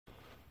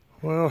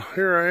Well,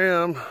 here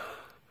I am,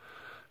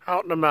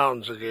 out in the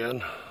mountains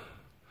again.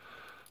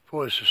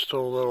 Voice is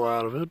still a little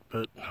out of it,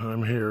 but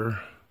I'm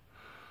here.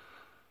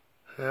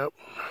 Yep.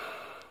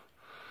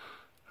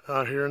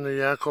 Out here in the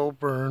Yacult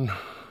burn.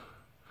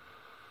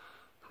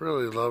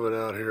 Really love it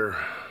out here.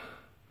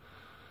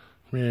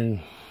 Me and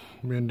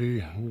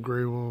Mindy and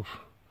Grey Wolf.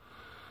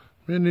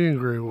 Mindy and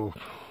Grey Wolf.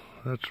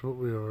 That's what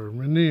we are.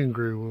 Mindy and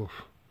Grey Wolf.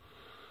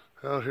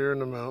 Out here in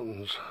the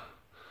mountains.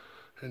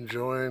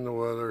 Enjoying the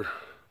weather.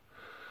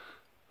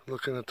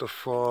 Looking at the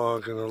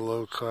fog and the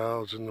low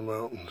clouds in the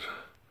mountains.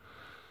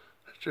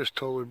 It's just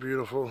totally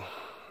beautiful.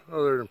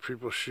 Other than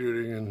people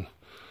shooting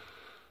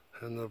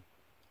and the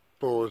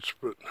bullets,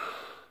 but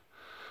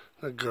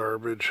the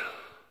garbage.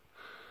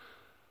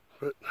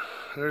 But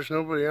there's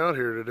nobody out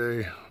here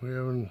today.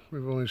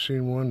 We've only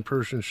seen one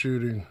person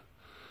shooting.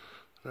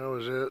 That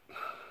was it.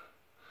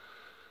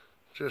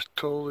 Just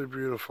totally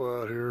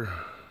beautiful out here.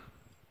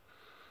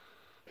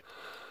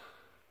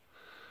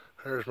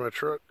 There's my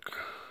truck.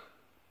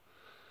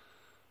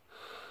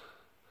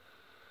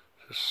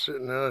 Just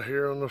sitting out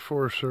here on the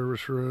Forest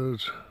Service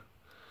roads.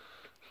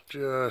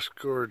 Just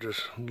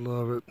gorgeous.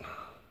 Love it.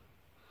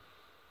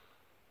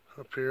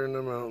 Up here in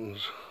the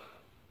mountains.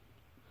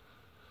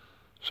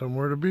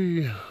 Somewhere to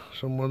be,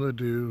 someone to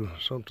do,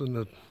 something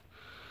to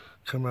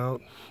come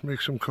out,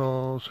 make some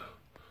calls.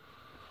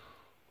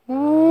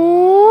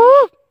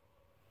 Whoop!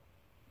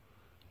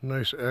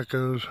 Nice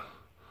echoes.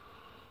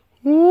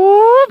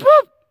 Whoop!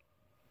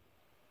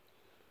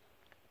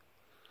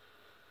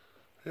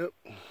 Yep.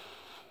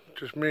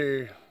 Just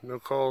me, no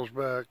calls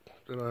back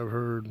that I've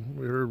heard.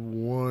 We heard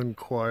one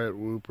quiet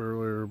whoop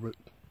earlier, but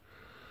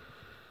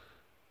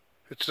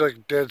it's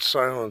like dead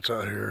silence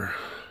out here.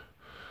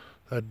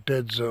 A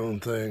dead zone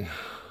thing.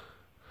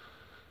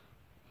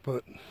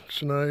 But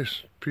it's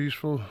nice,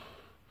 peaceful,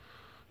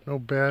 no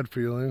bad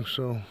feelings,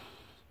 so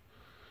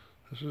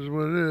this is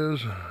what it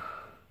is.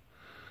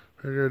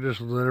 Figure I'd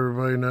just let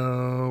everybody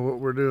know what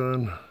we're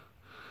doing.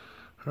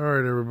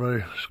 Alright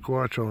everybody,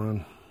 squatch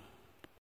on.